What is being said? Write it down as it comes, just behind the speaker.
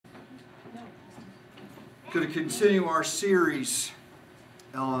Going to continue our series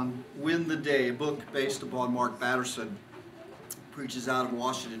on Win the Day, a book based upon Mark Batterson, preaches out of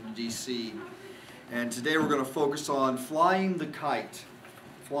Washington, D.C. And today we're going to focus on flying the kite.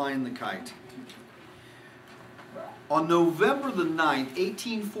 Flying the kite. On November the 9th,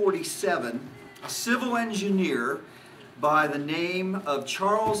 1847, a civil engineer by the name of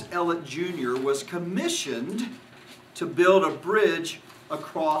Charles Ellet Jr. was commissioned to build a bridge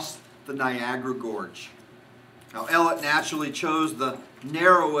across the Niagara Gorge. Now, Ellet naturally chose the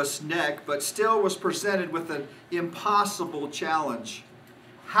narrowest neck, but still was presented with an impossible challenge.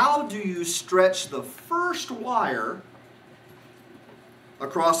 How do you stretch the first wire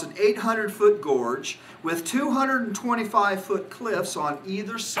across an 800-foot gorge with 225-foot cliffs on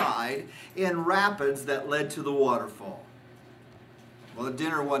either side in rapids that led to the waterfall? Well, at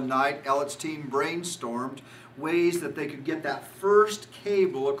dinner one night, Ellet's team brainstormed ways that they could get that first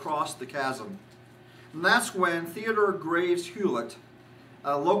cable across the chasm. And that's when Theodore Graves Hewlett,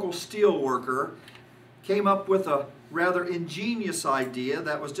 a local steel worker, came up with a rather ingenious idea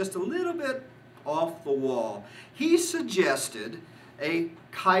that was just a little bit off the wall. He suggested a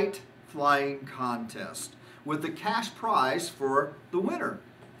kite flying contest with the cash prize for the winner.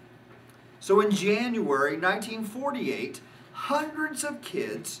 So in January 1948, hundreds of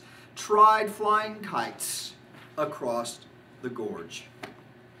kids tried flying kites across the gorge.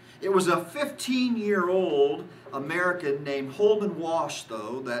 It was a 15-year-old American named Holman Wash,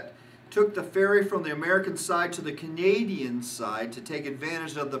 though, that took the ferry from the American side to the Canadian side to take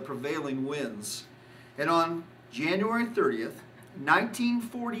advantage of the prevailing winds. And on January 30th,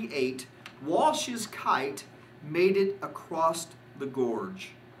 1948, Wash's kite made it across the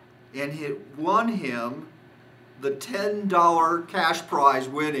gorge, and it won him the $10 cash prize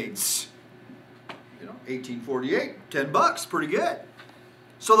winnings. 1848, $10, pretty good.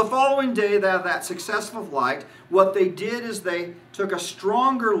 So the following day, that successful flight, what they did is they took a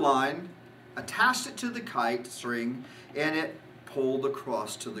stronger line, attached it to the kite string, and it pulled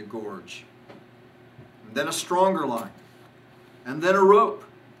across to the gorge. And then a stronger line, and then a rope,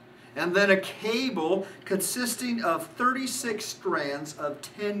 and then a cable consisting of 36 strands of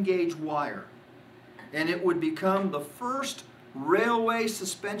 10-gauge wire. And it would become the first railway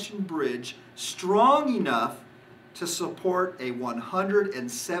suspension bridge strong enough to support a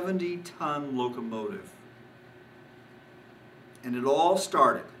 170-ton locomotive. And it all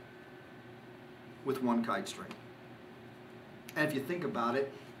started with one kite string. And if you think about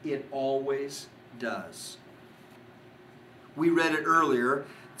it, it always does. We read it earlier. It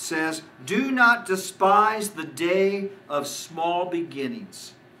says, "Do not despise the day of small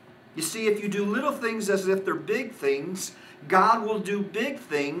beginnings." You see, if you do little things as if they're big things, God will do big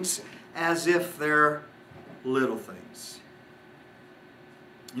things as if they're little things.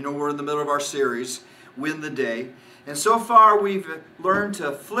 You know, we're in the middle of our series, Win the Day. And so far we've learned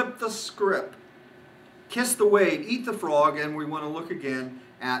to flip the script, kiss the wave, eat the frog, and we want to look again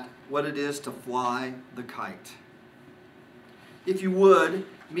at what it is to fly the kite. If you would,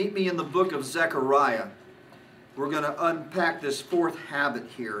 meet me in the book of Zechariah. We're going to unpack this fourth habit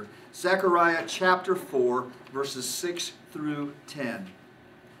here. Zechariah chapter 4, verses 6 through 10.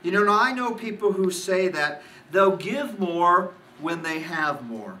 You know, now I know people who say that they'll give more when they have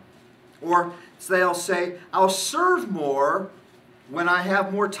more. Or they'll say, I'll serve more when I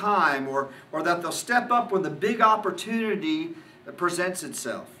have more time. Or that they'll step up when the big opportunity presents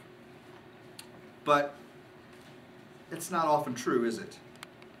itself. But it's not often true, is it?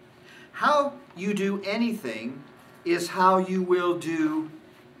 How you do anything is how you will do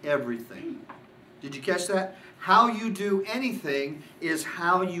everything. Did you catch that? How you do anything is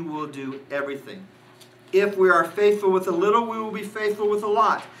how you will do everything. If we are faithful with a little, we will be faithful with a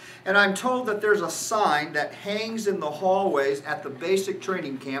lot. And I'm told that there's a sign that hangs in the hallways at the basic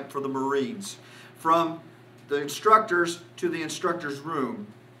training camp for the Marines, from the instructors to the instructors'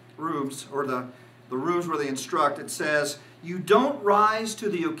 rooms, or the rooms where they instruct. It says, "You don't rise to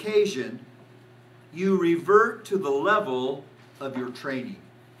the occasion, you revert to the level of your training."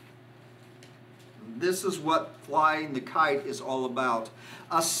 This is what flying the kite is all about.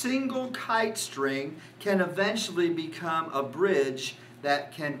 A single kite string can eventually become a bridge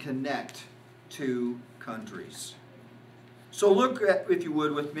that can connect two countries. So look at, if you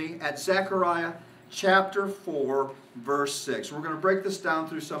would with me, at Zechariah chapter 4, verse 6. We're going to break this down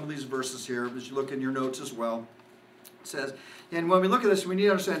through some of these verses here as you look in your notes as well. It says, and when we look at this, we need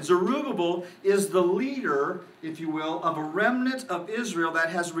to understand Zerubbabel is the leader, if you will, of a remnant of Israel that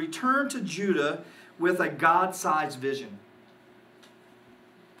has returned to Judah with a God-sized vision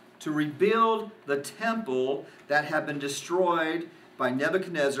to rebuild the temple that had been destroyed by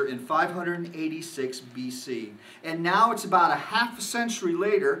Nebuchadnezzar in 586 BC. And now it's about a half a century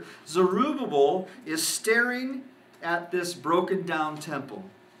later, Zerubbabel is staring at this broken down temple.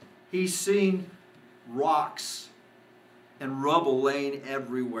 He's seeing rocks and rubble laying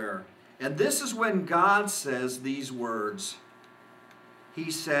everywhere. And this is when God says these words. He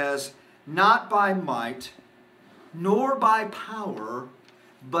says, "Not by might, nor by power,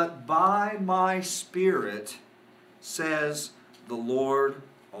 but by my Spirit, says the Lord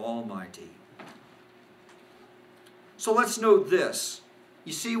Almighty." So let's note this.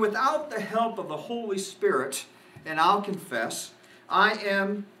 You see, without the help of the Holy Spirit, and I'll confess, I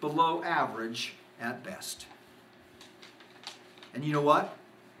am below average at best. And you know what?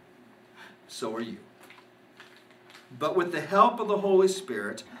 So are you. But with the help of the Holy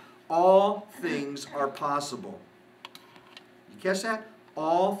Spirit, all things are possible. You catch that?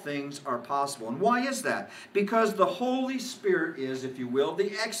 All things are possible. And why is that? Because the Holy Spirit is, if you will,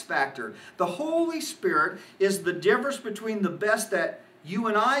 the X factor. The Holy Spirit is the difference between the best that you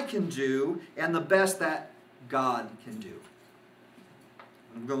and I can do and the best that God can do.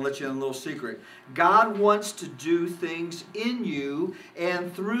 I'm going to let you in a little secret. God wants to do things in you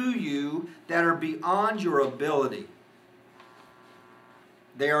and through you that are beyond your ability.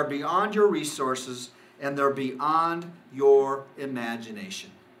 They are beyond your resources, and they're beyond your imagination.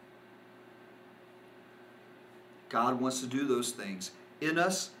 God wants to do those things in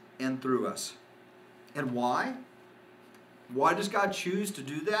us and through us. And why? Why does God choose to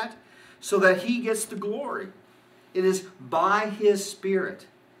do that? So that He gets the glory. It is by His Spirit.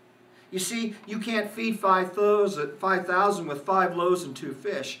 You see, you can't feed 5,000 with 5 loaves and 2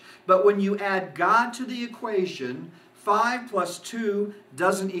 fish. But when you add God to the equation, 5 plus 2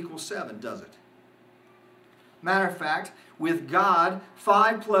 doesn't equal 7, does it? Matter of fact, with God,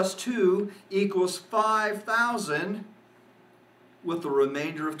 5 plus 2 equals 5,000 with the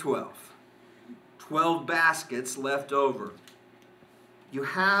remainder of 12. 12 baskets left over. You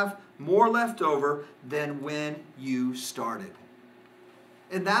have more left over than when you started.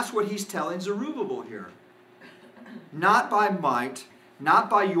 And that's what He's telling Zerubbabel here. Not by might, not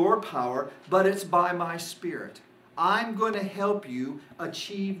by your power, but it's by my Spirit. I'm going to help you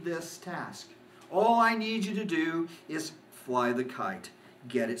achieve this task. All I need you to do is fly the kite.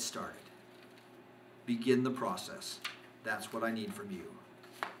 Get it started. Begin the process. That's what I need from you.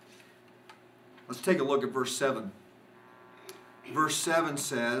 Let's take a look at verse 7. Verse 7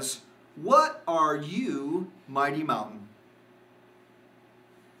 says, "What are you, mighty mountain?"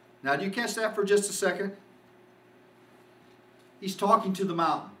 Now, do you catch that for just a second? He's talking to the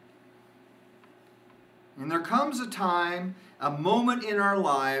mountain. And there comes a time, a moment in our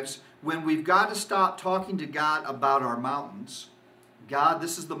lives when we've got to stop talking to God about our mountains. God,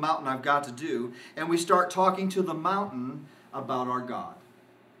 this is the mountain I've got to do. And we start talking to the mountain about our God.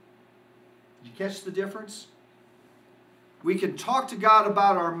 Did you catch the difference? We can talk to God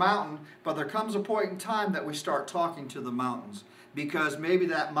about our mountain, but there comes a point in time that we start talking to the mountains because maybe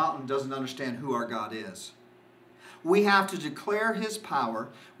that mountain doesn't understand who our God is. We have to declare His power.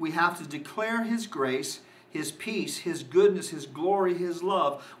 We have to declare His grace, His peace, His goodness, His glory, His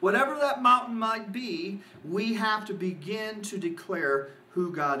love. Whatever that mountain might be, we have to begin to declare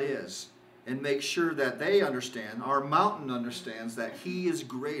who God is and make sure that they understand, our mountain understands, that He is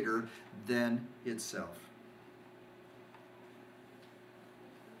greater than itself.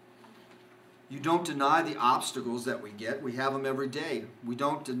 You don't deny the obstacles that we get. We have them every day. We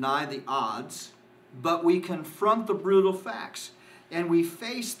don't deny the odds, but we confront the brutal facts, and we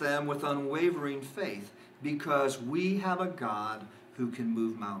face them with unwavering faith because we have a God who can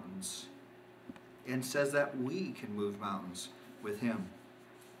move mountains and says that we can move mountains with Him.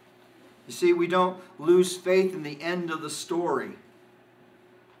 You see, we don't lose faith in the end of the story.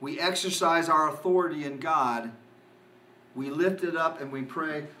 We exercise our authority in God. We lift it up and we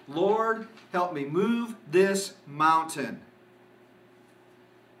pray, Lord, help me move this mountain.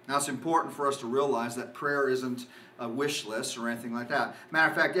 Now, it's important for us to realize that prayer isn't a wish list or anything like that. Matter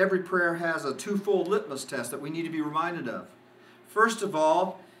of fact, every prayer has a twofold litmus test that we need to be reminded of. First of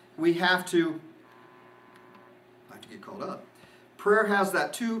all, we have to get caught up. Prayer has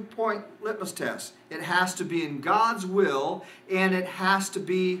that 2-point litmus test. It has to be in God's will, and it has to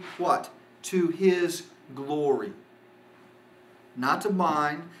be what? To His glory. Not to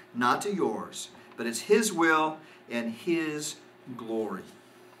mine, not to yours, but it's His will and His glory.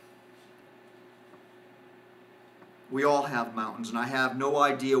 We all have mountains, and I have no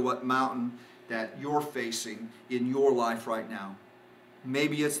idea what mountain that you're facing in your life right now.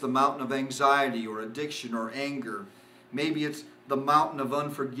 Maybe it's the mountain of anxiety or addiction or anger. Maybe it's the mountain of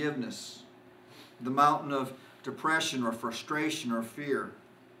unforgiveness, the mountain of depression or frustration or fear.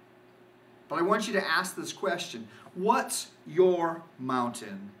 But I want you to ask this question. What's your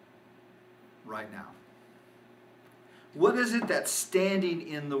mountain right now? What is it that's standing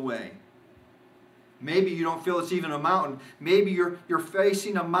in the way? Maybe you don't feel it's even a mountain. Maybe you're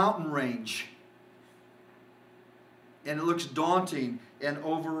facing a mountain range. And it looks daunting and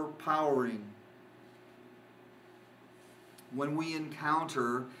overpowering. When we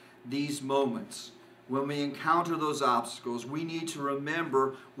encounter these moments, when we encounter those obstacles, we need to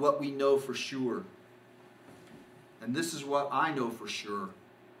remember what we know for sure. And this is what I know for sure.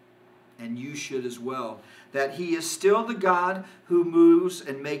 And you should as well. That He is still the God who moves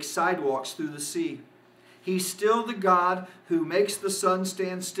and makes sidewalks through the sea. He's still the God who makes the sun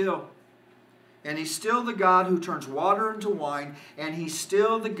stand still. And He's still the God who turns water into wine. And He's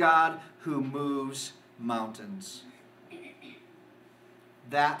still the God who moves mountains.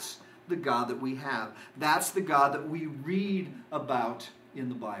 That's the God that we have. That's the God that we read about in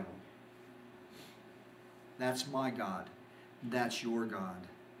the Bible. That's my God. That's your God.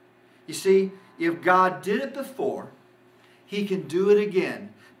 You see, if God did it before, He can do it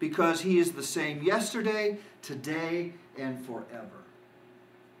again because He is the same yesterday, today, and forever.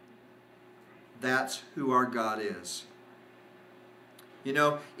 That's who our God is. You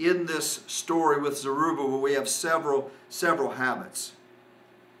know, in this story with Zerubbabel, we have several habits.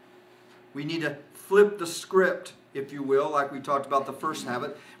 We need to flip the script, if you will, like we talked about the first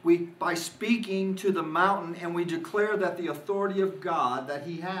habit. By speaking to the mountain, and we declare that the authority of God that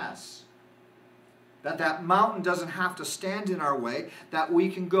He has. That mountain doesn't have to stand in our way, that we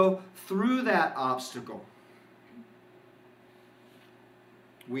can go through that obstacle.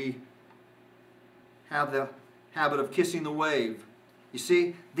 We have the habit of kissing the wave. You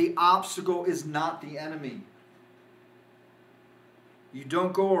see, the obstacle is not the enemy. You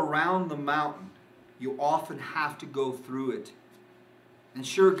don't go around the mountain. You often have to go through it. And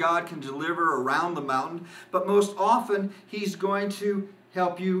sure, God can deliver around the mountain, but most often He's going to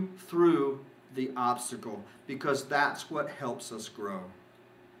help you through the obstacle because that's what helps us grow.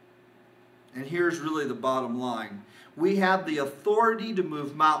 And here's really the bottom line. We have the authority to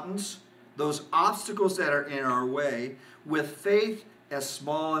move mountains, those obstacles that are in our way, with faith as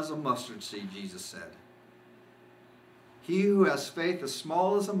small as a mustard seed, Jesus said. He who has faith as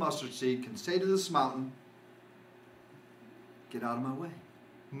small as a mustard seed can say to this mountain, get out of my way.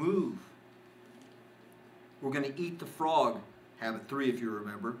 Move. We're going to eat the frog. Habit 3, if you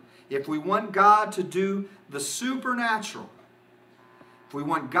remember. If we want God to do the supernatural, we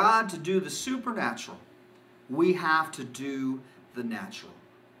have to do the natural.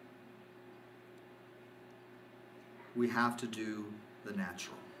 We have to do the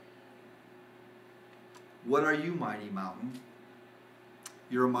natural. What are you, mighty mountain?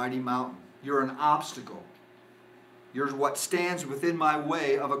 You're a mighty mountain. You're an obstacle. You're what stands within my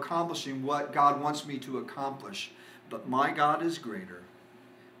way of accomplishing what God wants me to accomplish. But my God is greater.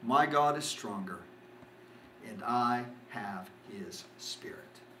 My God is stronger. And I have His Spirit.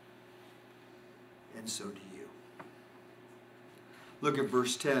 And so do you. Look at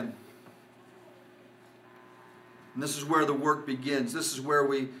verse 10. And this is where the work begins. This is where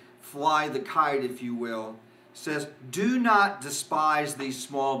we fly the kite, if you will. It says, do not despise these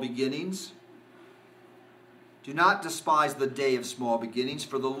small beginnings. Do not despise the day of small beginnings,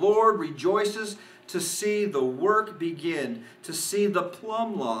 for the Lord rejoices to see the work begin, to see the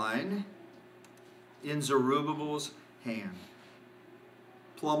plumb line in Zerubbabel's hand.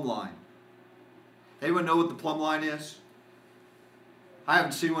 Plumb line. Anyone know what the plumb line is? I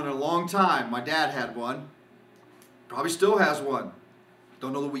haven't seen one in a long time. My dad had one. Probably still has one.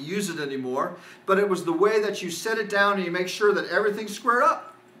 Don't know that we use it anymore. But it was the way that you set it down and you make sure that everything's squared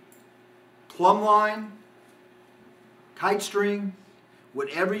up. Plumb line, kite string,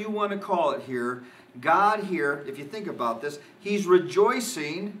 whatever you want to call it here. God here, if you think about this, He's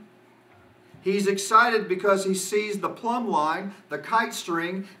rejoicing. He's excited because He sees the plumb line, the kite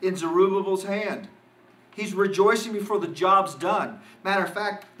string, in Zerubbabel's hand. He's rejoicing before the job's done. Matter of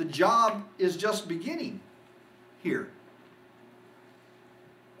fact, the job is just beginning here.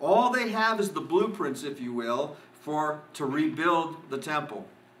 All they have is the blueprints, if you will, to rebuild the temple.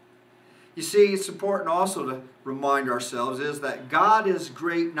 You see, it's important also to remind ourselves is that God is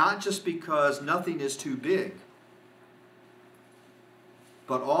great not just because nothing is too big,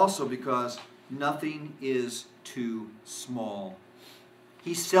 but also because nothing is too small.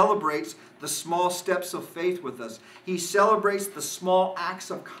 He celebrates the small steps of faith with us. He celebrates the small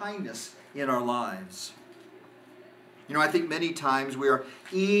acts of kindness in our lives. You know, I think many times we are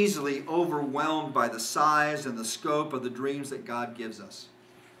easily overwhelmed by the size and the scope of the dreams that God gives us.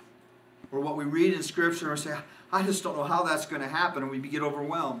 or what we read in Scripture and say, I just don't know how that's going to happen, and we get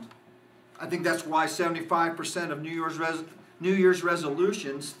overwhelmed. I think that's why 75% of New Year's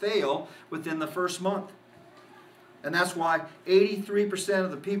resolutions fail within the first month. And that's why 83%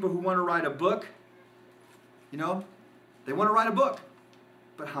 of the people who want to write a book, they want to write a book.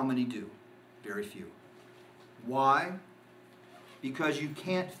 But how many do? Very few. Why? Because you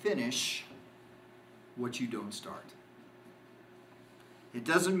can't finish what you don't start. It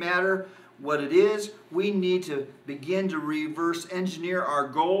doesn't matter what it is. We need to begin to reverse engineer our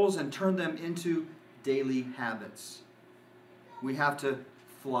goals and turn them into daily habits. We have to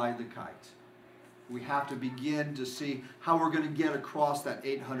fly the kite. We have to begin to see how we're going to get across that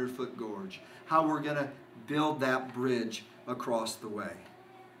 800-foot gorge, how we're going to build that bridge across the way.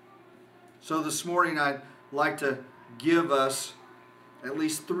 So this morning I'd like to give us at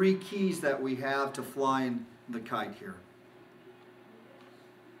least 3 keys that we have to flying the kite here.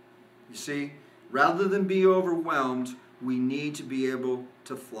 You see, rather than be overwhelmed, we need to be able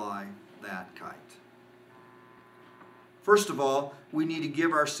to fly that kite. First of all, we need to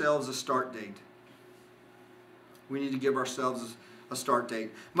give ourselves a start date. We need to give ourselves a start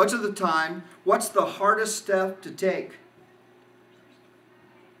date. Much of the time, what's the hardest step to take?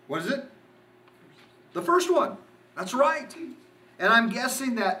 What is it? The first one. That's right. And I'm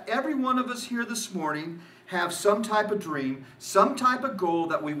guessing that every one of us here this morning have some type of dream, some type of goal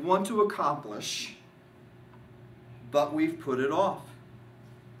that we want to accomplish, but we've put it off.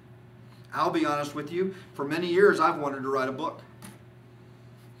 I'll be honest with you, for many years I've wanted to write a book.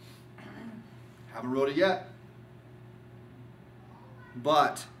 Haven't wrote it yet.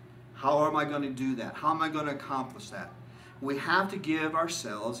 But how am I going to do that? How am I going to accomplish that? We have to give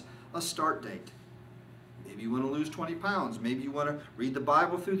ourselves a start date. Maybe you want to lose 20 pounds. Maybe you want to read the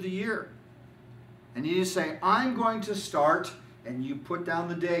Bible through the year. And you just say, I'm going to start, and you put down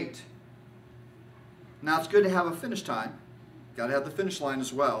the date. Now, it's good to have a finish time. Got to have the finish line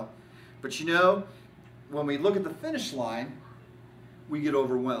as well. But when we look at the finish line, we get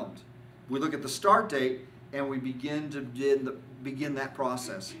overwhelmed. We look at the start date, and we begin that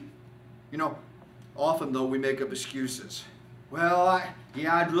process. Often, though, we make up excuses. Well,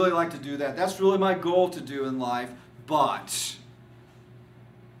 I'd really like to do that. That's really my goal to do in life, but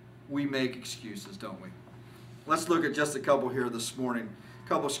we make excuses, don't we? Let's look at just a couple here this morning. A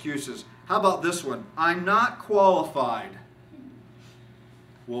couple excuses. How about this one? I'm not qualified.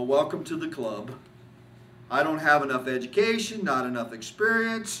 Well, welcome to the club. I don't have enough education, not enough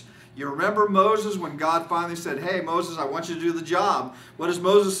experience. You remember Moses when God finally said, hey, Moses, I want you to do the job. What does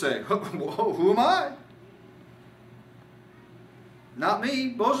Moses say? Whoa, who am I? Not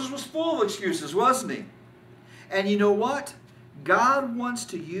me. Moses was full of excuses, wasn't he? And you know what? God wants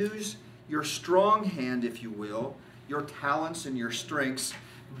to use your strong hand, if you will, your talents and your strengths,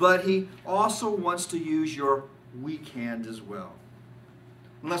 but He also wants to use your weak hand as well.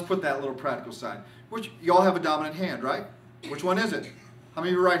 And let's put that little practical side. You all have a dominant hand, right? Which one is it? How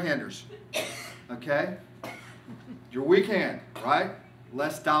many of you are right-handers? Okay? Your weak hand, right?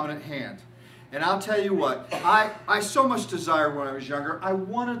 Less dominant hand. And I'll tell you what, I so much desired when I was younger, I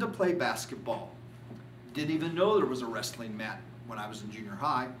wanted to play basketball. Didn't even know there was a wrestling mat when I was in junior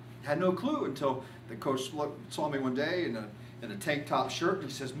high. Had no clue until the coach saw me one day in a tank top shirt and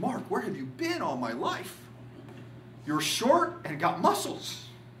he says, Mark, where have you been all my life? You're short and got muscles.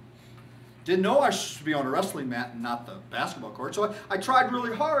 Didn't know I should be on a wrestling mat and not the basketball court. So I tried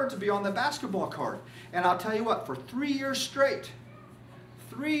really hard to be on the basketball court. And I'll tell you what, for 3 years straight,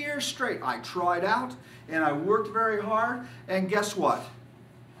 I tried out and I worked very hard. And guess what?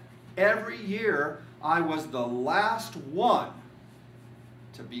 Every year I was the last one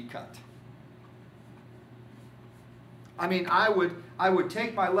to be cut. I mean, I would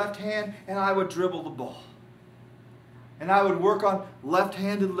take my left hand and I would dribble the ball. And I would work on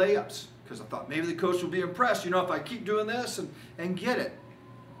left-handed layups. Because I thought maybe the coach will be impressed, if I keep doing this and get it.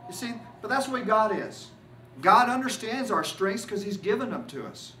 You see, but that's the way God is. God understands our strengths because He's given them to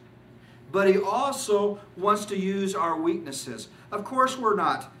us. But He also wants to use our weaknesses. Of course we're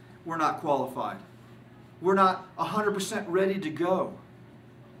not qualified. We're not 100% ready to go.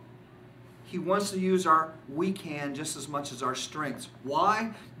 He wants to use our weak hand just as much as our strengths.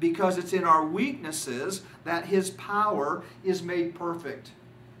 Why? Because it's in our weaknesses that His power is made perfect.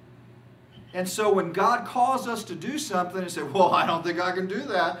 And so when God calls us to do something and say, well, I don't think I can do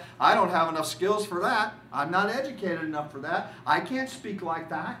that. I don't have enough skills for that. I'm not educated enough for that. I can't speak like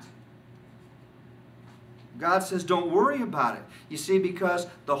that. God says, don't worry about it. You see, because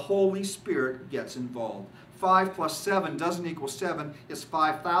the Holy Spirit gets involved. 5 plus 7 doesn't equal 7. It's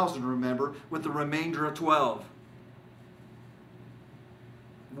 5,000, remember, with the remainder of 12.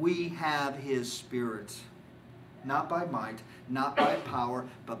 We have His Spirit. Not by might, not by power,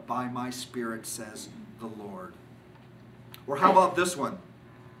 but by my Spirit, says the Lord. Or how about this one?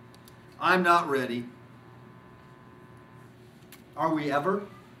 I'm not ready. Are we ever?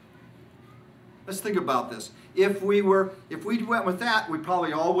 Let's think about this. If we went with that, we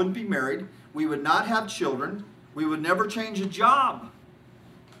probably all wouldn't be married. We would not have children. We would never change a job.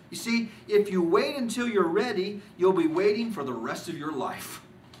 You see, if you wait until you're ready, you'll be waiting for the rest of your life.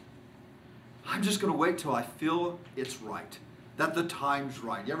 I'm just going to wait till I feel it's right, that the time's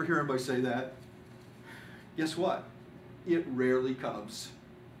right. You ever hear anybody say that? Guess what? It rarely comes.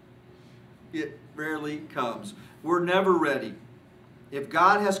 It rarely comes. We're never ready. If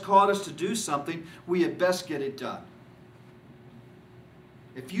God has called us to do something, we had best get it done.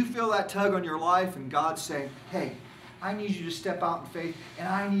 If you feel that tug on your life and God's saying, hey, I need you to step out in faith and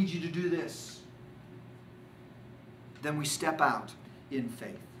I need you to do this, then we step out in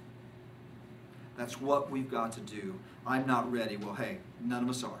faith. That's what we've got to do. I'm not ready. Well, hey, none of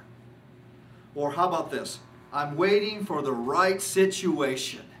us are. Or how about this? I'm waiting for the right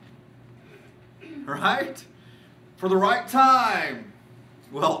situation. Right? For the right time.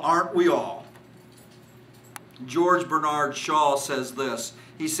 Well, aren't we all? George Bernard Shaw says this.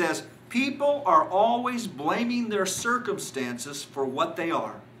 He says, people are always blaming their circumstances for what they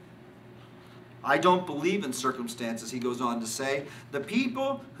are. I don't believe in circumstances, he goes on to say. The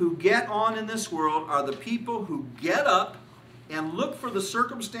people who get on in this world are the people who get up and look for the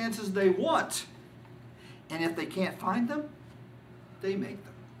circumstances they want. And if they can't find them, they make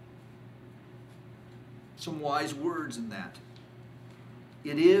them. Some wise words in that.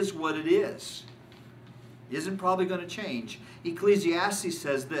 It is what it is. Isn't probably going to change. Ecclesiastes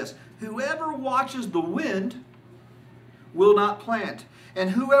says this, whoever watches the wind will not plant, and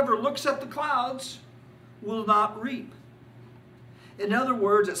whoever looks at the clouds will not reap. In other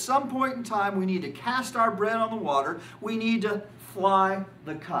words, at some point in time, we need to cast our bread on the water. We need to fly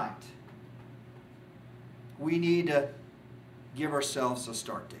the kite. We need to give ourselves a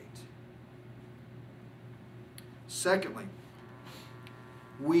start date. Secondly,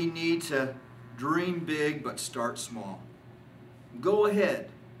 we need to dream big but start small. Go ahead.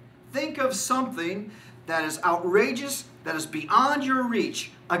 Think of something that is outrageous, that is beyond your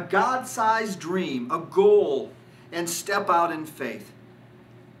reach, a God-sized dream, a goal, and step out in faith.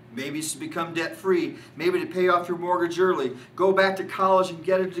 Maybe it's to become debt-free, maybe to pay off your mortgage early, go back to college and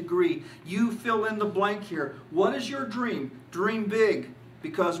get a degree. You fill in the blank here. What is your dream? Dream big,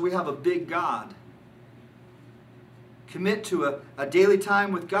 because we have a big God. Commit to a daily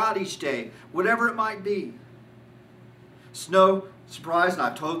time with God each day, whatever it might be. It's no surprise, and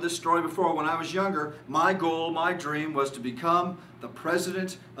I've told this story before, when I was younger, my goal, my dream was to become the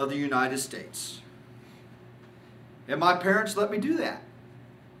President of the United States. And my parents let me do that.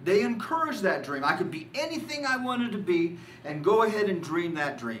 They encouraged that dream. I could be anything I wanted to be and go ahead and dream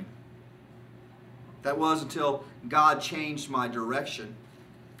that dream. That was until God changed my direction.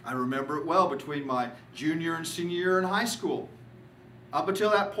 I remember it well between my junior and senior year in high school. Up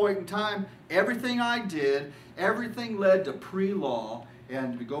until that point in time, everything I did, everything led to pre-law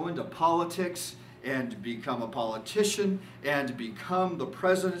and to go into politics and to become a politician and to become the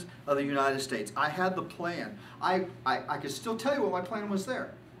President of the United States. I had the plan. I could still tell you what my plan was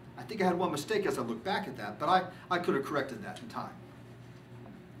there. I think I had one mistake as I look back at that, but I could have corrected that in time.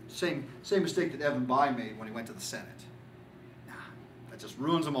 Same mistake that Evan Bayh made when he went to the Senate. That just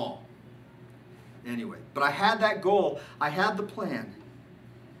ruins them all. Anyway, but I had that goal. I had the plan.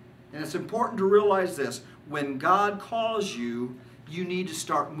 And it's important to realize this. When God calls you, you need to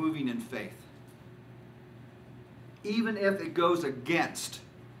start moving in faith. Even if it goes against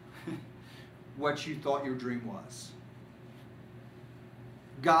what you thought your dream was.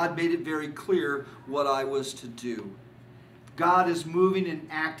 God made it very clear what I was to do. God is moving and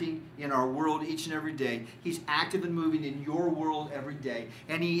acting in our world each and every day. He's active and moving in your world every day.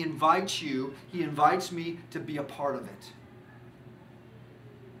 And He invites you, He invites me to be a part of it.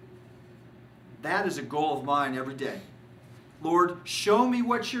 That is a goal of mine every day. Lord, show me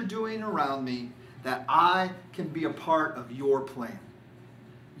what you're doing around me that I can be a part of your plan.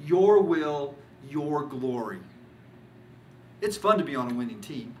 Your will, your glory. It's fun to be on a winning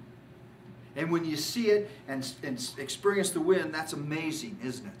team. And when you see it and experience the win, that's amazing,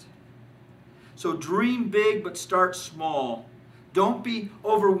 isn't it? So dream big, but start small. Don't be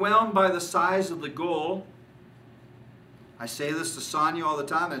overwhelmed by the size of the goal. I say this to Sonia all the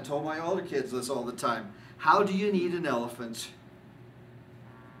time, and I told my older kids this all the time. How do you need an elephant?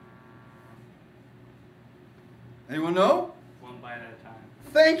 Anyone know? One bite at a time.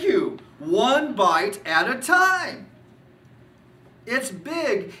 Thank you. One bite at a time. It's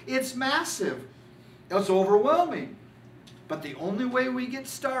big. It's massive. It's overwhelming. But the only way we get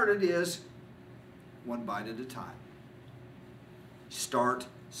started is one bite at a time. Start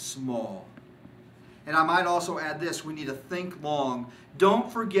small. And I might also add this, we need to think long.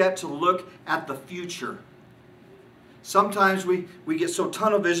 Don't forget to look at the future. Sometimes we get so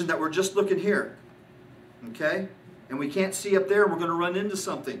tunnel vision that we're just looking here. Okay? And we can't see up there, we're going to run into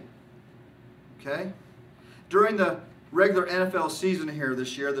something. Okay? During the regular NFL season here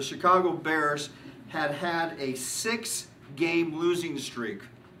this year, the Chicago Bears had a 6-game losing streak.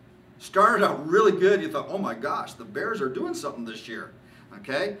 Started out really good. You thought, oh my gosh, the Bears are doing something this year.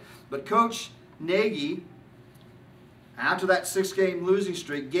 Okay? But Coach Nagy, after that 6-game losing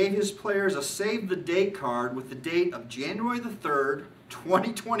streak, gave his players a save-the-date card with the date of January the 3rd,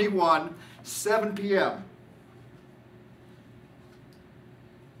 2021, 7 p.m.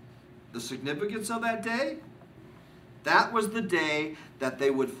 The significance of that day? That was the day that they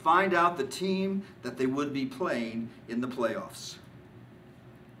would find out the team that they would be playing in the playoffs.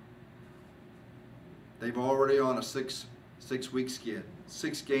 They've already on a six-week skid,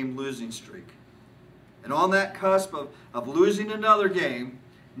 6-game losing streak. And on that cusp of losing another game,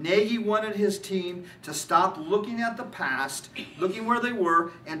 Nagy wanted his team to stop looking at the past, looking where they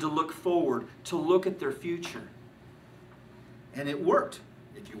were, and to look forward, to look at their future. And it worked.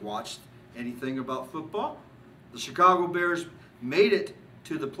 If you watched anything about football, the Chicago Bears made it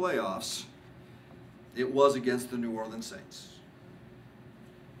to the playoffs. It was against the New Orleans Saints.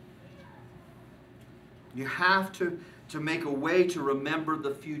 You have to make a way to remember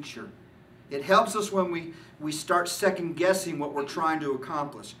the future. It helps us when we start second-guessing what we're trying to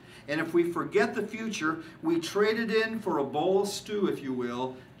accomplish. And if we forget the future, we trade it in for a bowl of stew, if you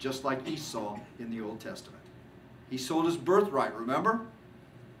will, just like Esau in the Old Testament. He sold his birthright, remember?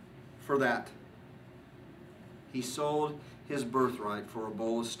 For that. He sold his birthright for a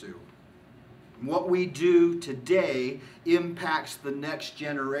bowl of stew. What we do today impacts the next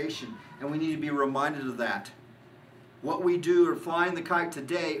generation, and we need to be reminded of that. What we do or flying the kite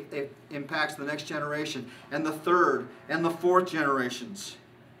today, it impacts the next generation, and the third, and the fourth generations.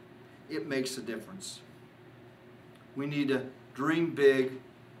 It makes a difference. We need to dream big,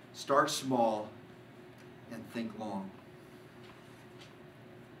 start small, and think long.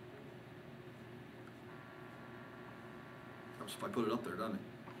 Helps if I put it up there, doesn't it?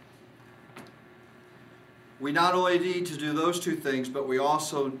 We not only need to do those two things, but we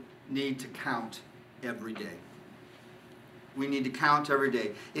also need to count every day. We need to count every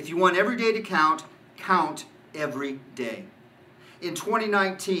day. If you want every day to count, count every day. In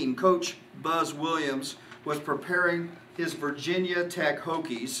 2019, Coach Buzz Williams was preparing his Virginia Tech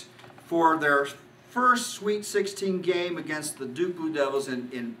Hokies for their first Sweet 16 game against the Duke Blue Devils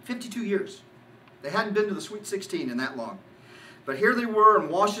in 52 years. They hadn't been to the Sweet 16 in that long. But here they were in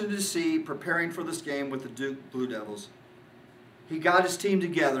Washington, D.C., preparing for this game with the Duke Blue Devils. He got his team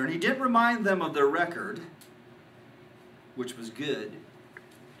together, and he didn't remind them of their record, which was good.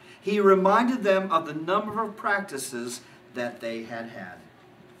 He reminded them of the number of practices that they had had.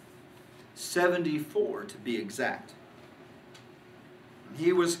 74 to be exact.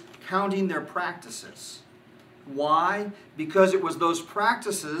 He was counting their practices. Why? Because it was those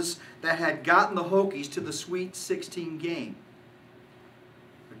practices that had gotten the Hokies to the Sweet 16 game.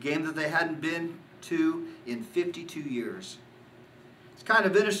 A game that they hadn't been to in 52 years. It's kind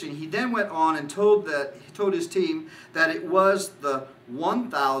of interesting. He then went on and told his team that it was the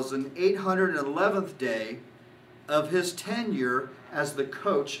 1,811th day of his tenure as the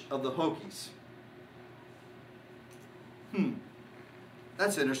coach of the Hokies.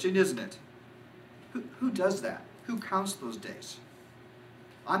 That's interesting, isn't it? Who does that? Who counts those days?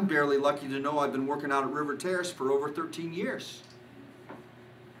 I'm barely lucky to know I've been working out at River Terrace for over 13 years.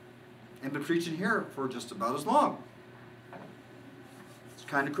 And been preaching here for just about as long. It's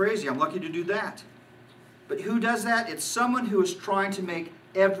kind of crazy. I'm lucky to do that. But who does that? It's someone who is trying to make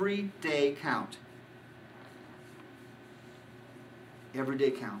every day count. Every day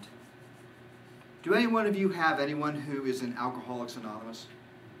count. Do any one of you have anyone who is in Alcoholics Anonymous?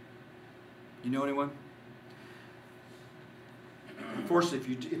 You know anyone?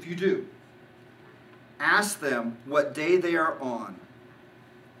 Unfortunately, if you do, ask them what day they are on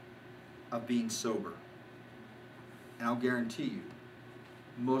of being sober. And I'll guarantee you,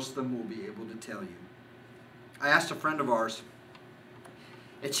 most of them will be able to tell you. I asked a friend of ours,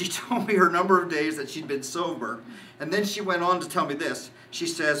 and she told me her number of days that she'd been sober. And then she went on to tell me this. She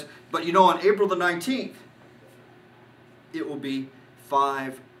says, but you know, on April the 19th, it will be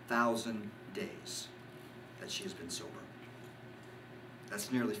 5,000 days that she has been sober.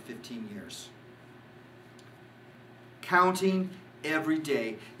 That's nearly 15 years. Counting Every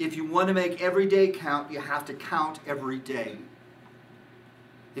day. If you want to make every day count, you have to count every day.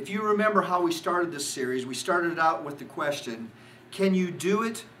 If you remember how we started this series, we started out with the question, can you do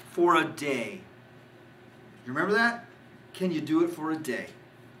it for a day? You remember that? Can you do it for a day?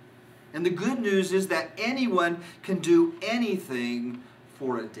 And the good news is that anyone can do anything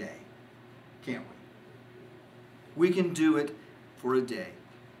for a day. Can't we? We can do it for a day.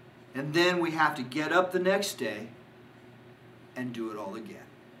 And then we have to get up the next day and do it all again.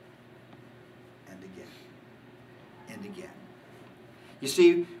 And again. And again. You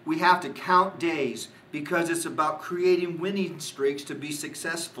see, we have to count days because it's about creating winning streaks to be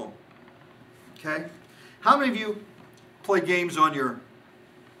successful. Okay? How many of you play games on your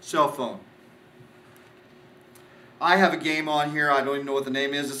cell phone? I have a game on here. I don't even know what the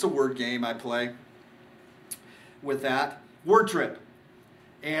name is. It's a word game I play with that. Word Trip.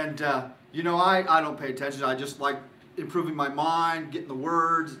 And, you know, I don't pay attention. I just like improving my mind, getting the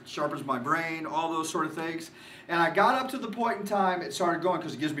words, it sharpens my brain, all those sort of things. And I got up to the point in time it started going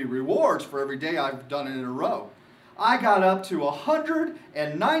because it gives me rewards for every day I've done it in a row. I got up to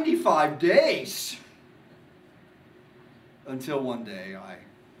 195 days until one day I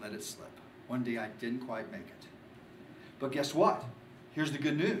let it slip. One day I didn't quite make it. But guess what? Here's the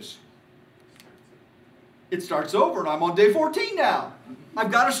good news. It starts over and I'm on day 14 now. I've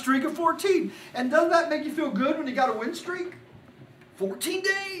got a streak of 14. And doesn't that make you feel good when you got a win streak? 14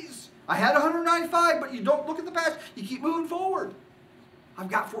 days. I had 195, but you don't look at the past. You keep moving forward. I've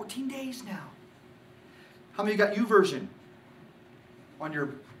got 14 days now. How many of you got YouVersion on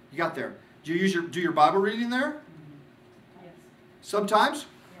your, you got there? Do you do your Bible reading there? Yes. Sometimes?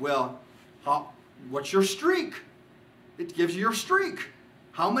 Well, what's your streak? It gives you your streak.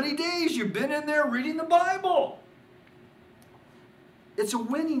 How many days you've been in there reading the Bible? It's a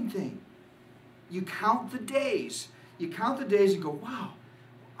winning thing. You count the days. You count the days and go, wow,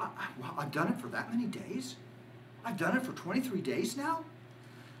 I've done it for that many days? I've done it for 23 days now?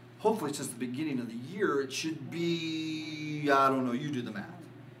 Hopefully since the beginning of the year it should be, I don't know, you do the math.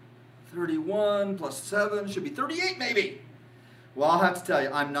 31 plus 7 should be 38 maybe. Well, I'll have to tell you,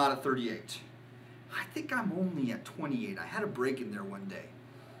 I'm not at 38. I think I'm only at 28. I had a break in there one day.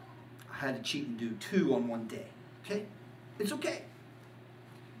 I had to cheat and do 2 on one day. Okay? It's okay.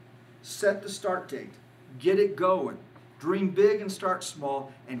 Set the start date. Get it going. Dream big and start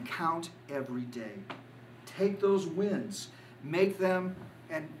small and count every day. Take those wins. Make them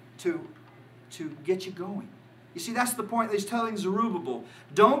and to get you going. You see, that's the point that he's telling Zerubbabel.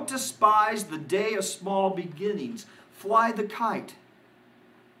 Don't despise the day of small beginnings. Fly the kite.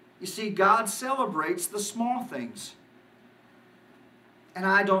 You see, God celebrates the small things. And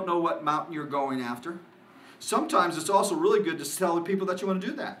I don't know what mountain you're going after. Sometimes it's also really good to tell the people that you want to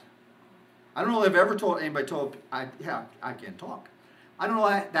do that. I don't know if I've ever told anybody, I can't talk. I don't know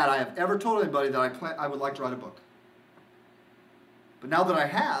that I have ever told anybody that I would like to write a book. But now that I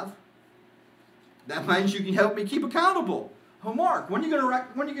have, that means you can help me keep accountable. Oh, Mark, when are you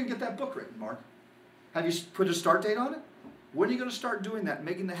going to get that book written, Mark? Have you put a start date on it? When are you going to start doing that,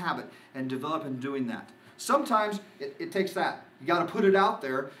 making the habit and developing doing that? Sometimes it takes that. You got to put it out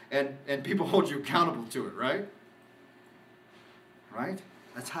there and people hold you accountable to it, right? Right?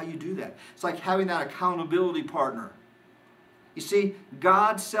 That's how you do that. It's like having that accountability partner. You see,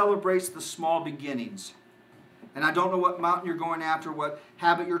 God celebrates the small beginnings. And I don't know what mountain you're going after, what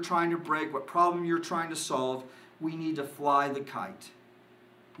habit you're trying to break, what problem you're trying to solve. We need to fly the kite.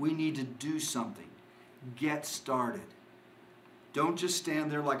 We need to do something. Get started. Don't just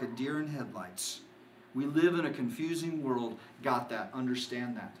stand there like a deer in headlights. We live in a confusing world. Got that.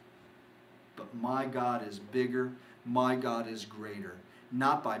 Understand that. But my God is bigger. My God is greater.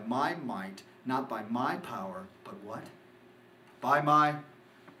 Not by my might, not by my power, but what? By my,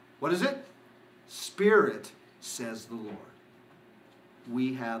 what is it? Spirit, says the Lord.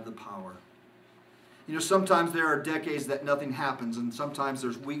 We have the power. You know, sometimes there are decades that nothing happens, and sometimes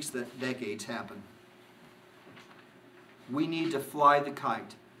there's weeks that decades happen. We need to fly the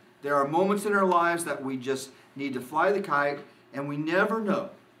kite. There are moments in our lives that we just need to fly the kite, and we never know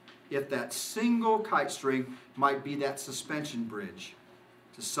if that single kite string might be that suspension bridge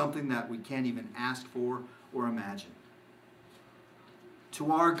to something that we can't even ask for or imagine.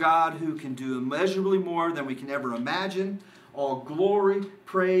 To our God who can do immeasurably more than we can ever imagine, all glory,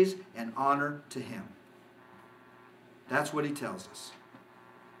 praise, and honor to Him. That's what He tells us.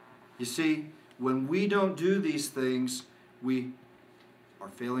 You see, when we don't do these things, we are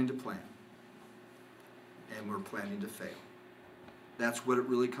failing to plan. And we're planning to fail. That's what it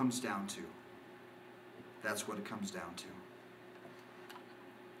really comes down to. That's what it comes down to.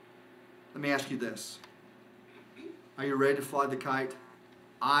 Let me ask you this. Are you ready to fly the kite?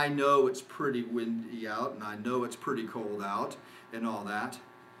 I know it's pretty windy out, and I know it's pretty cold out, and all that.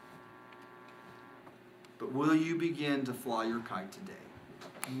 But will you begin to fly your kite today?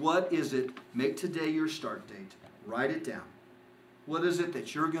 What is it? Make today your start date. Write it down. What is it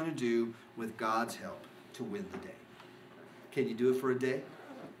that you're going to do with God's help to win the day? Can you do it for a day?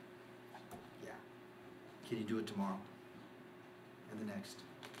 Yeah. Can you do it tomorrow? And the next?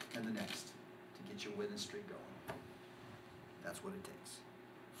 And the next? To get your winning streak going. That's what it takes.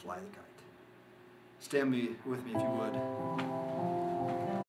 Fly the kite. Stand with me if you would.